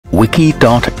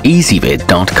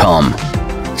wiki.easybib.com.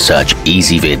 Search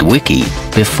Ezvid Wiki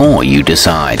before you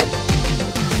decide.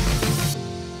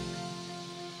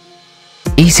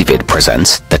 Easybib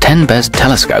presents the 10 best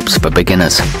telescopes for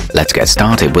beginners. Let's get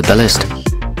started with the list.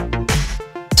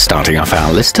 Starting off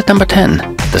our list at number 10,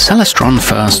 the Celestron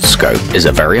FirstScope is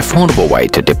a very affordable way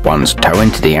to dip one's toe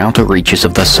into the outer reaches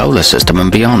of the solar system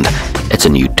and beyond. It's a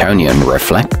Newtonian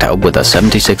reflector with a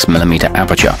 76mm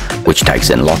aperture, which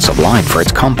takes in lots of light for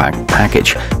its compact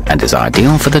package and is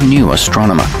ideal for the new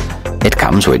astronomer. It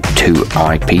comes with 2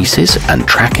 eyepieces and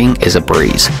tracking is a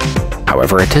breeze.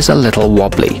 However, it is a little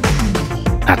wobbly.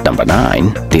 At number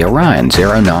 9, the Orion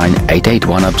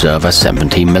 09881 Observer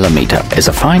 70mm is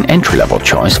a fine entry-level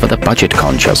choice for the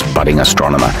budget-conscious budding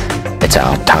astronomer. Its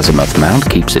alt-azimuth mount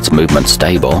keeps its movement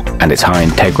stable, and its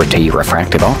high-integrity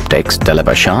refractive optics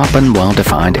deliver sharp and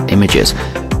well-defined images.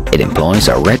 It employs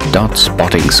a red dot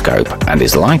spotting scope and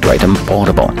is lightweight and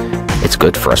portable. It's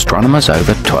good for astronomers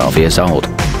over 12 years old.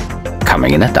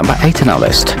 Coming in at number 8 in our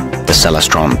list, the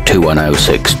Celestron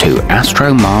 21062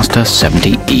 Astromaster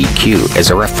 70EQ is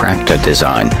a refractor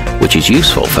design, which is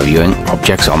useful for viewing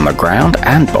objects on the ground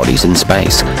and bodies in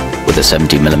space. With a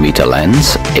 70mm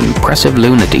lens, impressive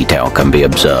lunar detail can be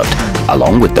observed,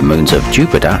 along with the moons of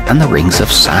Jupiter and the rings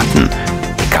of Saturn.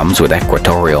 It comes with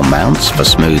equatorial mounts for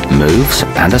smooth moves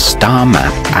and a star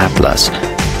map atlas.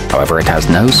 However, it has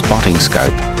no spotting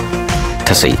scope.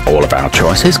 To see all of our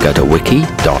choices, go to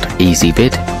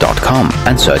wiki.easybib.com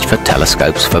and search for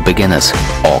telescopes for beginners,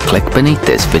 or click beneath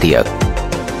this video.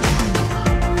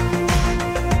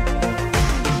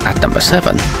 At number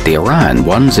 7, the Orion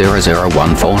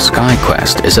 10014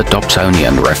 SkyQuest is a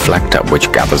Dobsonian reflector which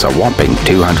gathers a whopping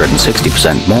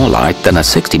 260% more light than a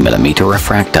 60mm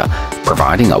refractor,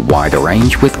 providing a wider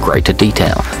range with greater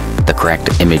detail. The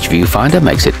correct image viewfinder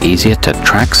makes it easier to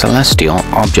track celestial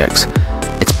objects.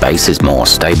 Its base is more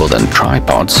stable than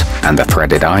tripods, and the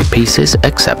threaded eyepieces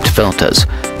accept filters.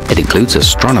 It includes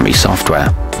astronomy software.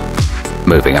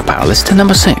 Moving up our list to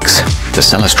number 6, the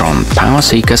Celestion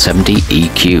Powerseeker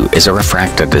 70EQ is a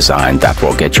refractor design that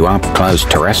will get you up close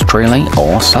terrestrially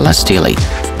or celestially.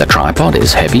 The tripod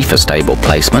is heavy for stable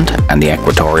placement, and the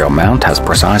equatorial mount has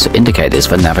precise indicators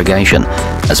for navigation,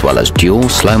 as well as dual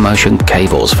slow-motion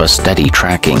cables for steady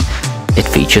tracking. It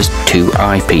features 2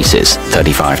 eyepieces,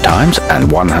 35 times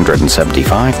and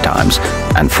 175 times,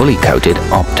 and fully coated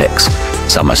optics.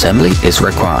 Some assembly is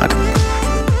required.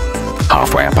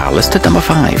 Halfway up our list at number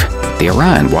 5, the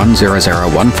Orion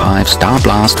 10015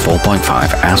 starblast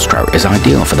 4.5 Astro is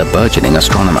ideal for the burgeoning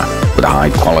astronomer, with a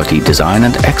high-quality design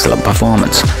and excellent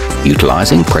performance.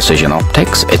 Utilizing precision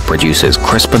optics, it produces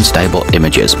crisp and stable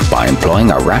images by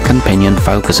employing a rack and pinion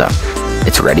focuser.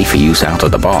 It's ready for use out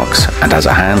of the box and has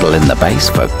a handle in the base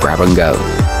for grab and go.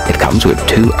 It comes with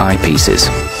 2 eyepieces.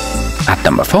 At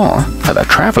number 4, for the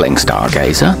traveling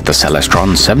stargazer, the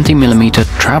Celestron 70mm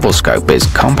travel scope is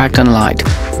compact and light,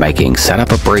 making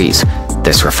setup a breeze.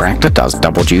 This refractor does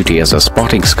double duty as a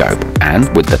spotting scope, and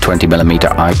with the 20mm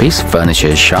eyepiece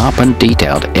furnishes sharp and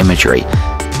detailed imagery.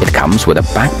 It comes with a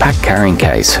backpack carrying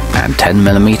case and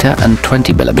 10mm and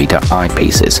 20mm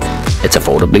eyepieces. It's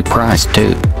affordably priced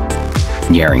too.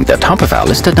 Nearing the top of our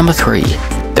list at number 3,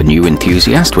 the new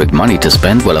enthusiast with money to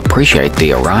spend will appreciate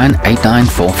the Orion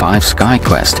 8945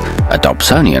 SkyQuest, a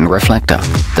Dobsonian reflector.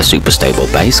 The super stable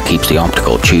base keeps the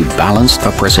optical tube balanced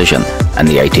for precision, and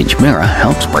the 8-inch mirror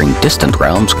helps bring distant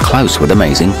realms close with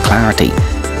amazing clarity.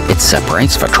 It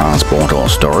separates for transport or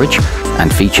storage,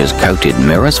 and features coated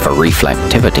mirrors for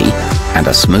reflectivity and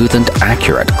a smooth and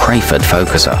accurate Crayford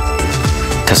focuser.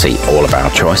 To see all of our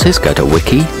choices, go to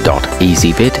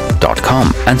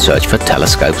wiki.easybib.com and search for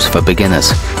telescopes for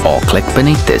beginners, or click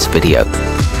beneath this video.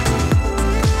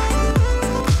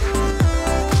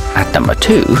 At number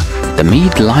 2, the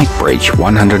Meade Lightbridge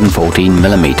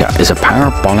 114mm is a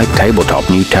parabolic tabletop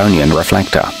Newtonian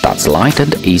reflector that's light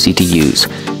and easy to use.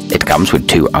 It comes with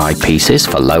 2 eyepieces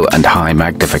for low and high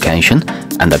magnification,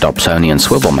 and the Dobsonian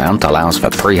swivel mount allows for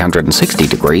 360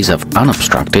 degrees of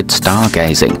unobstructed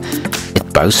stargazing.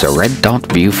 It boasts a red dot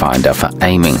viewfinder for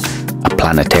aiming, a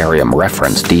planetarium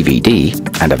reference DVD,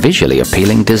 and a visually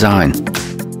appealing design.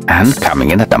 And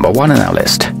coming in at number 1 in our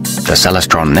list, the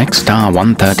Celestron NexStar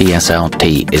 130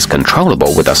 SLT is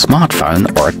controllable with a smartphone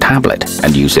or a tablet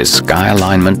and uses sky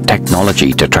alignment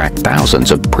technology to track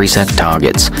thousands of preset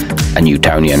targets. A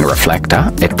Newtonian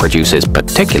reflector, it produces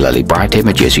particularly bright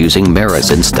images using mirrors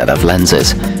instead of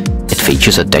lenses. It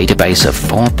features a database of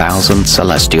 4,000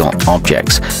 celestial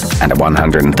objects and a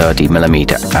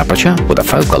 130mm aperture with a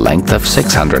focal length of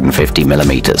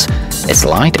 650mm. It's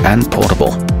light and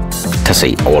portable. To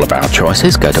see all of our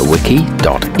choices, go to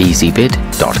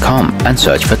wiki.easybib.com and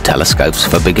search for telescopes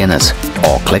for beginners,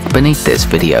 or click beneath this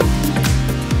video.